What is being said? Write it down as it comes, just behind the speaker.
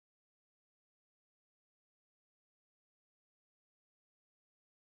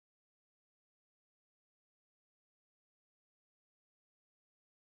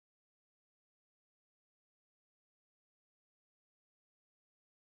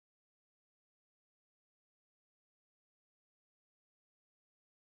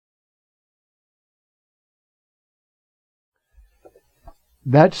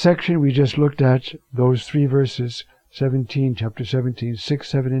That section we just looked at, those 3 verses, 17, chapter 17, 6,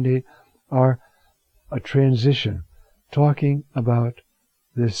 7, and 8, are a transition, talking about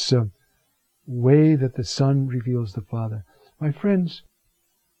this way that the Son reveals the Father. My friends,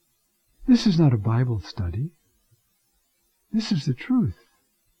 this is not a Bible study. This is the truth.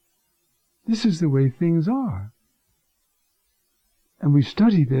 This is the way things are. And we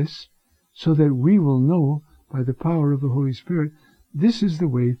study this so that we will know by the power of the Holy Spirit, this is the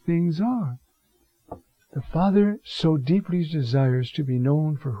way things are. The Father so deeply desires to be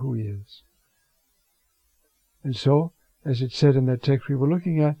known for who He is. And so, as it said in that text we were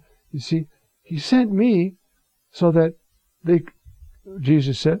looking at, you see, He sent me so that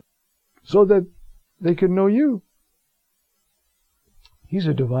Jesus said, so that they could know you. He's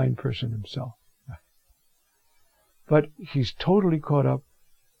a divine person Himself. But He's totally caught up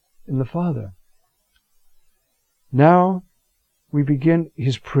in the Father. Now we begin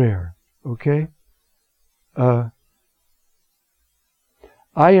His prayer, okay? I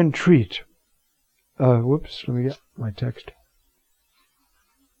entreat. Whoops, let me get my text.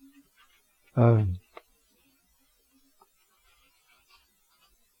 My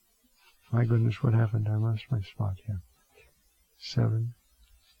goodness, what happened? I lost my spot here. 7.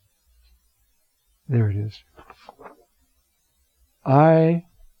 There it is. I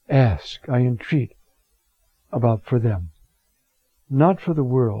ask, I entreat for them. Not for the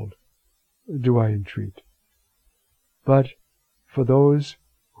world do I entreat, but for those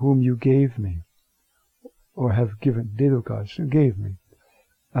whom you gave me, or have given, Dedokas, who gave me,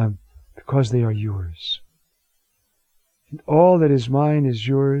 because they are yours. And all that is mine is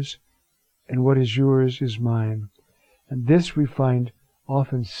yours, and what is yours is mine. And this we find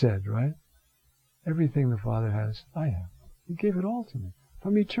often said, right? Everything the Father has, I have. He gave it all to me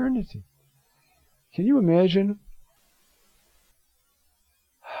from eternity. Can you imagine?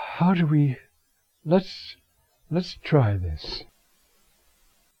 How do we... Let's try this.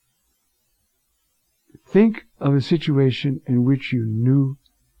 Think of a situation in which you knew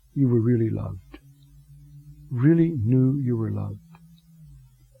you were really loved. Really knew you were loved.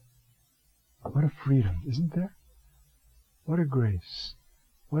 What a freedom, isn't there? What a grace.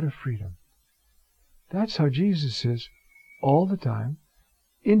 What a freedom. That's how Jesus is all the time,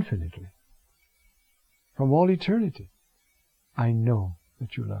 infinitely. From all eternity. I know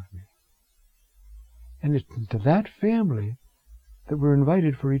that you love me. And it's to that family that we're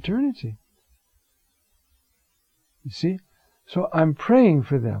invited for eternity. You see? So I'm praying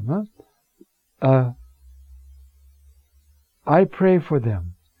for them. I pray for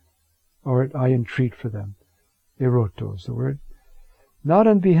them. Or I entreat for them. Eroto is the word. Not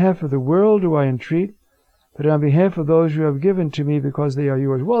on behalf of the world do I entreat, but on behalf of those you have given to me because they are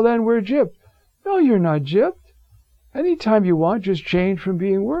yours. Well, then we're gypped. No, you're not gypped. Anytime you want, just change from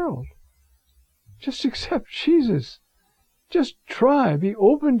being world. Just accept Jesus. Just try, be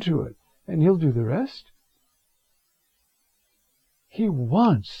open to it, and He'll do the rest. He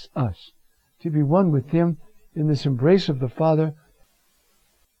wants us to be one with Him in this embrace of the Father,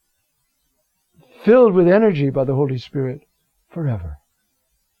 filled with energy by the Holy Spirit forever.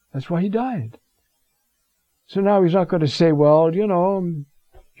 That's why He died. So now He's not going to say, well, you're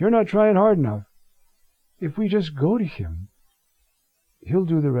not trying hard enough. If we just go to Him, He'll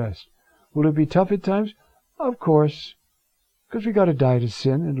do the rest. Will it be tough at times? Of course. Because we got to die to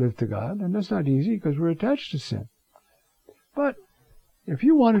sin and live to God. And that's not easy because we're attached to sin. But if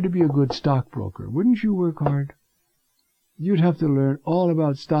you wanted to be a good stockbroker, wouldn't you work hard? You'd have to learn all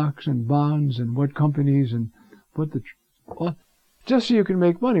about stocks and bonds and what companies and just so you can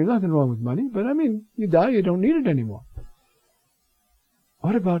make money. There's nothing wrong with money. But you die, you don't need it anymore.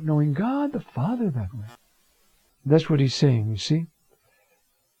 What about knowing God the Father that way? That's what He's saying, you see.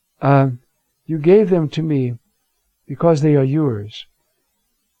 You gave them to me because they are yours.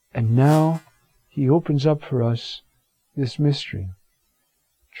 And now He opens up for us this mystery.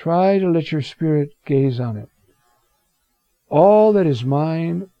 Try to let your spirit gaze on it. All that is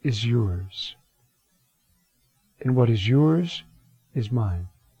mine is yours. And what is yours is mine.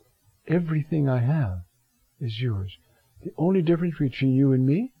 Everything I have is yours. The only difference between you and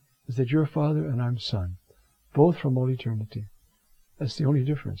me is that you're Father and I'm Son. Both from all eternity. That's the only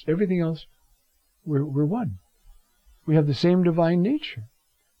difference. Everything else, we're one. We have the same divine nature.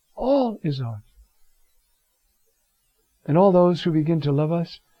 All is ours. And all those who begin to love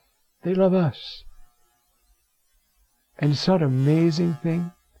us, they love us. And it's such an amazing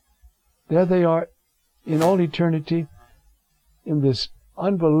thing. There they are in all eternity in this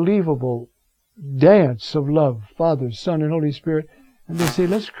unbelievable dance of love, Father, Son, and Holy Spirit. And they say,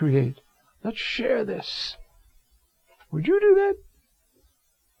 let's create. Let's share this. Would you do that?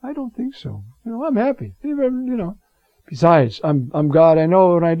 I don't think so. I'm happy. Besides, I'm God. I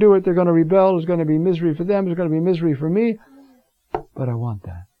know when I do it, they're going to rebel. There's going to be misery for them. There's going to be misery for me. But I want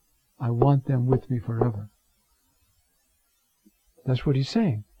that. I want them with me forever. That's what he's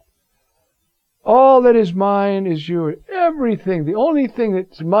saying. All that is mine is yours. Everything. The only thing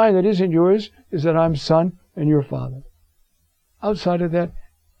that's mine that isn't yours is that I'm son and you're father. Outside of that,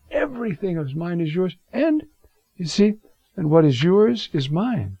 everything of mine is yours. And, you see, and what is yours is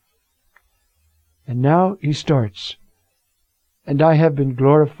mine. And now he starts. And I have been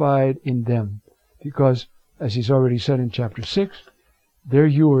glorified in them. Because, as he's already said in chapter 6, they're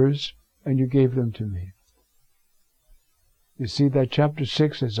yours and you gave them to me. You see that chapter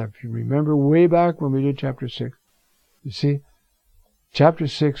 6, as if you remember way back when we did chapter 6. You see, chapter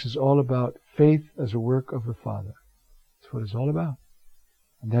 6 is all about faith as a work of the Father. That's what it's all about.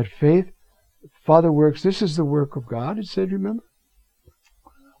 And that faith, Father works, this is the work of God, it said, remember?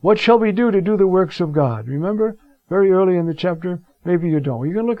 What shall we do to do the works of God? Remember, very early in the chapter, maybe you don't.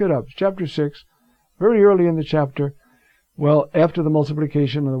 You can look it up. It's chapter 6, very early in the chapter. Well, after the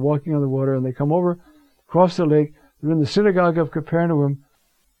multiplication and the walking on the water, and they come over, cross the lake, they're in the synagogue of Capernaum,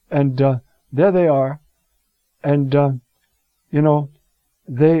 and there they are, and and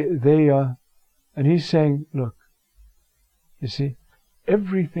he's saying, look, you see,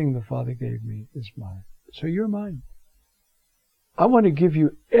 everything the Father gave me is mine, so you're mine. I want to give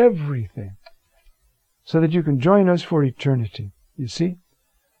you everything, so that you can join us for eternity. You see,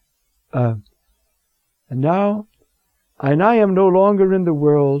 and I am no longer in the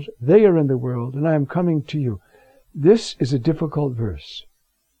world; they are in the world, and I am coming to you. This is a difficult verse,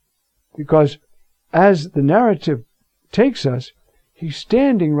 because as the narrative takes us, he's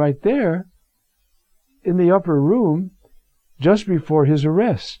standing right there in the upper room just before his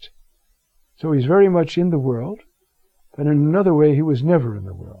arrest. So he's very much in the world, but in another way he was never in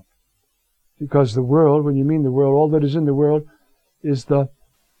the world. Because the world, when you mean the world, all that is in the world is the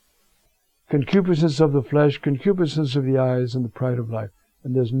concupiscence of the flesh, concupiscence of the eyes, and the pride of life.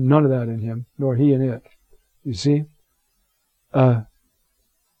 And there's none of that in him, nor he in it. You see? And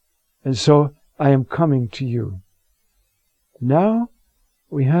so, I am coming to you. Now,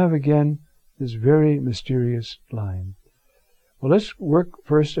 we have again this very mysterious line. Well, let's work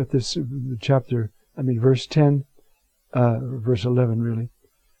first at this verse 10, verse 11 really.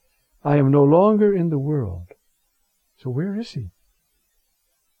 I am no longer in the world. So where is he?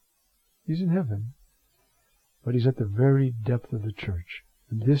 He's in heaven. But he's at the very depth of the church.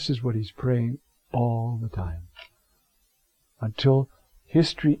 And this is what he's praying all the time. Until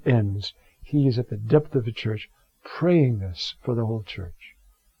history ends, he is at the depth of the church, praying this for the whole church.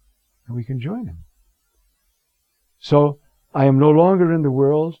 And we can join him. So, I am no longer in the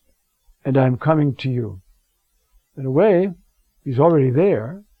world, and I am coming to you. In a way, he's already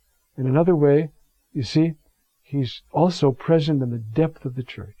there. In another way, you see, he's also present in the depth of the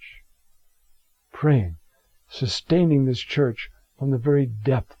church. Praying, sustaining this church from the very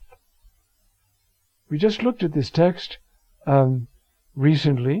depth. We just looked at this text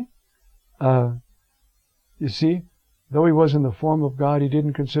recently. You see, though he was in the form of God, he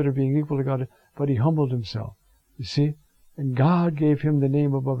didn't consider being equal to God, but he humbled himself. You see, and God gave him the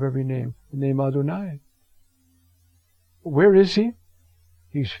name above every name, the name Adonai. Where is he?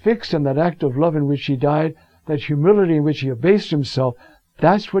 He's fixed in that act of love in which he died, that humility in which he abased himself.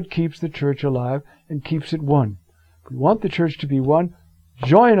 That's what keeps the church alive and keeps it one. If we want the church to be one,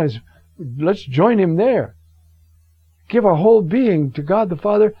 join us. Let's join him there. Give our whole being to God the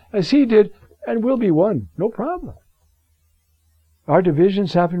Father as he did, and we'll be one. No problem. Our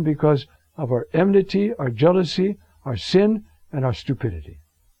divisions happen because of our enmity, our jealousy, our sin, and our stupidity.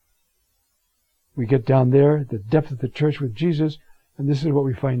 We get down there, the depth of the church with Jesus, and this is what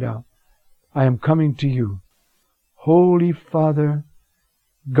we find out. I am coming to you. Holy Father,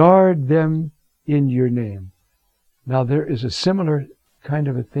 guard them in your name. Now there is a similar kind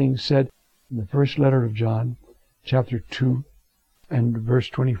of a thing said in the first letter of John, chapter 2 and verse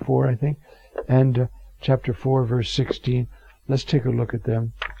 24, I think, and chapter 4, verse 16. Let's take a look at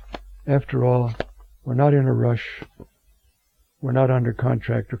them. After all, we're not in a rush. We're not under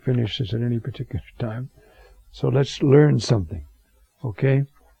contract to finish this at any particular time. So let's learn something. Okay?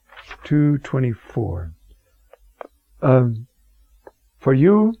 2:24. For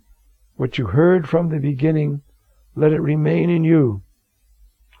you, what you heard from the beginning, let it remain in you.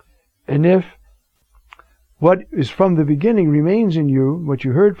 And if what is from the beginning remains in you, what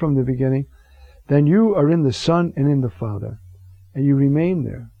you heard from the beginning, then you are in the Son and in the Father, and you remain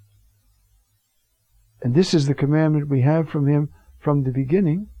there. And this is the commandment we have from him from the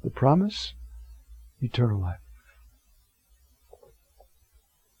beginning, the promise, eternal life.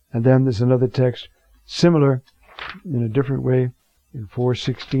 And then there's another text similar in a different way in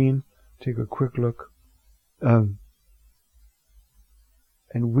 4:16. Take a quick look. And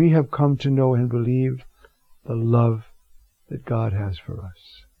we have come to know and believe the love that God has for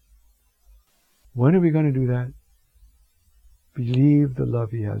us. When are we going to do that? Believe the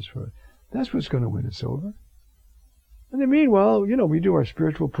love He has for us. That's what's going to win us over. In the meanwhile, we do our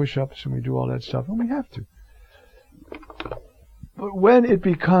spiritual push-ups and we do all that stuff, and we have to. But when it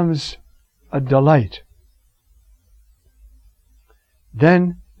becomes a delight,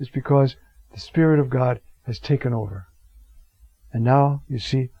 then it's because the Spirit of God has taken over. And now, you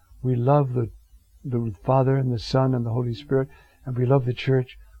see, we love the Father and the Son and the Holy Spirit, and we love the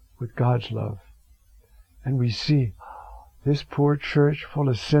church with God's love. And we see this poor church full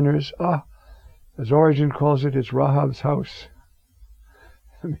of sinners. As Origen calls it, it's Rahab's house.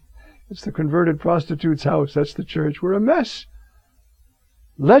 It's the converted prostitute's house. That's the church. We're a mess.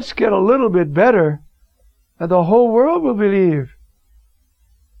 Let's get a little bit better, and the whole world will believe.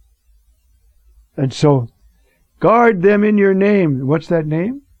 And so, guard them in your name. What's that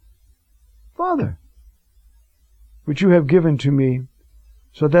name? Father, which you have given to me,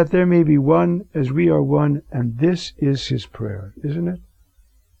 so that there may be one as we are one. And this is His prayer, isn't it?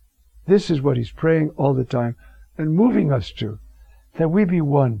 This is what He's praying all the time and moving us to, that we be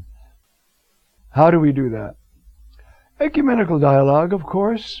one. How do we do that? Ecumenical dialogue, of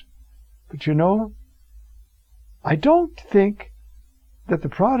course. But I don't think that the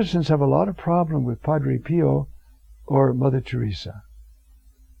Protestants have a lot of problem with Padre Pio or Mother Teresa.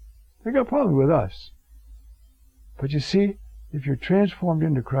 They got a problem with us. But you see, if you're transformed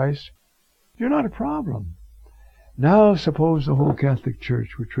into Christ, you're not a problem. Now suppose the whole Catholic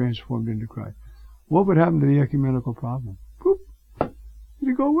Church were transformed into Christ. What would happen to the ecumenical problem? Poop!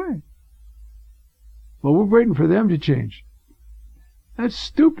 It'd go away. Well, we're waiting for them to change. That's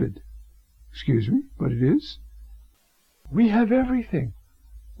stupid. Excuse me, but it is. We have everything.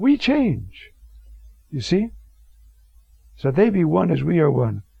 We change. You see? So they be one as we are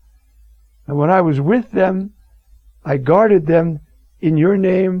one. And when I was with them, I guarded them in your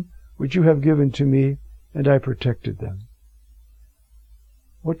name, which you have given to me, and I protected them.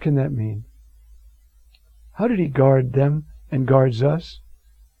 What can that mean? How did He guard them and guards us?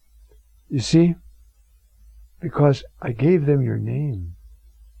 You see, because I gave them your name.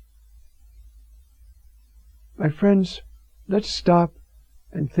 My friends, let's stop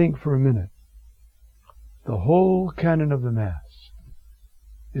and think for a minute. The whole canon of the Mass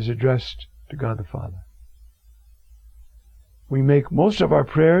is addressed to God the Father. We make most of our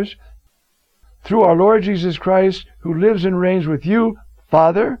prayers through our Lord Jesus Christ, who lives and reigns with you,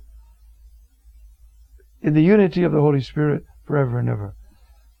 Father, in the unity of the Holy Spirit forever and ever.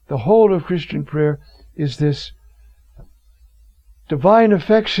 The whole of Christian prayer is this divine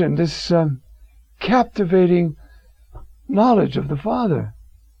affection, this captivating knowledge of the Father.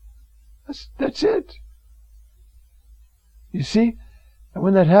 That's it. You see? And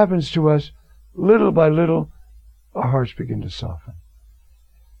when that happens to us, little by little, our hearts begin to soften.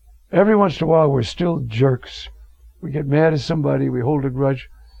 Every once in a while, we're still jerks. We get mad at somebody, we hold a grudge.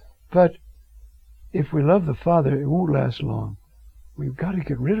 But if we love the Father, it won't last long. We've got to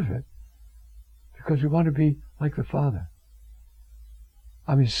get rid of it, because we want to be like the Father.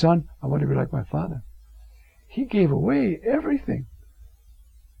 I'm His Son, I want to be like my Father. He gave away everything.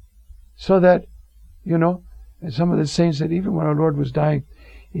 So that, and some of the saints said even when our Lord was dying,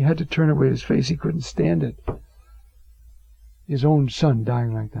 He had to turn away His face. He couldn't stand it. His own Son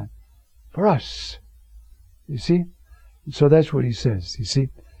dying like that. For us. You see? And so that's what He says. You see?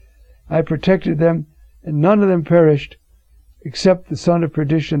 I protected them, and none of them perished, except the son of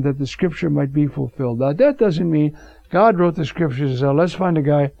perdition, that the Scripture might be fulfilled. Now that doesn't mean God wrote the Scriptures and said, let's find a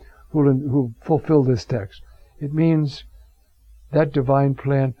guy who fulfilled this text. It means that divine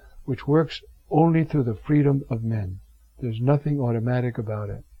plan which works only through the freedom of men. There's nothing automatic about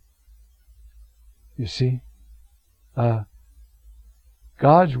it. You see?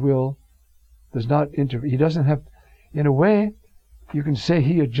 God's will does not interfere. He doesn't have, in a way, you can say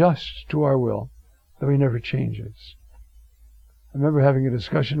He adjusts to our will, though He never changes. I remember having a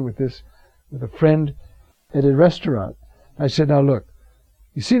discussion with a friend at a restaurant. I said, now look,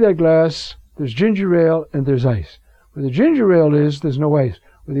 you see that glass? There's ginger ale and there's ice. Where the ginger ale is, there's no ice.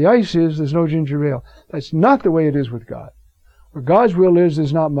 Where the ice is, there's no ginger ale. That's not the way it is with God. Where God's will is,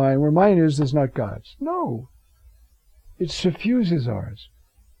 there's not mine. Where mine is, there's not God's. No. It suffuses ours.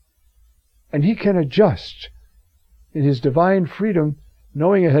 And He can adjust. In His divine freedom,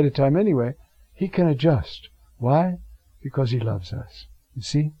 knowing ahead of time anyway, He can adjust. Why? Because He loves us. You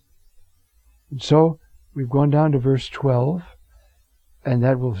see? And so, we've gone down to verse 12. and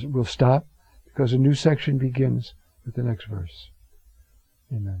that will stop, because a new section begins with the next verse.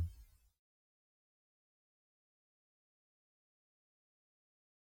 Amen.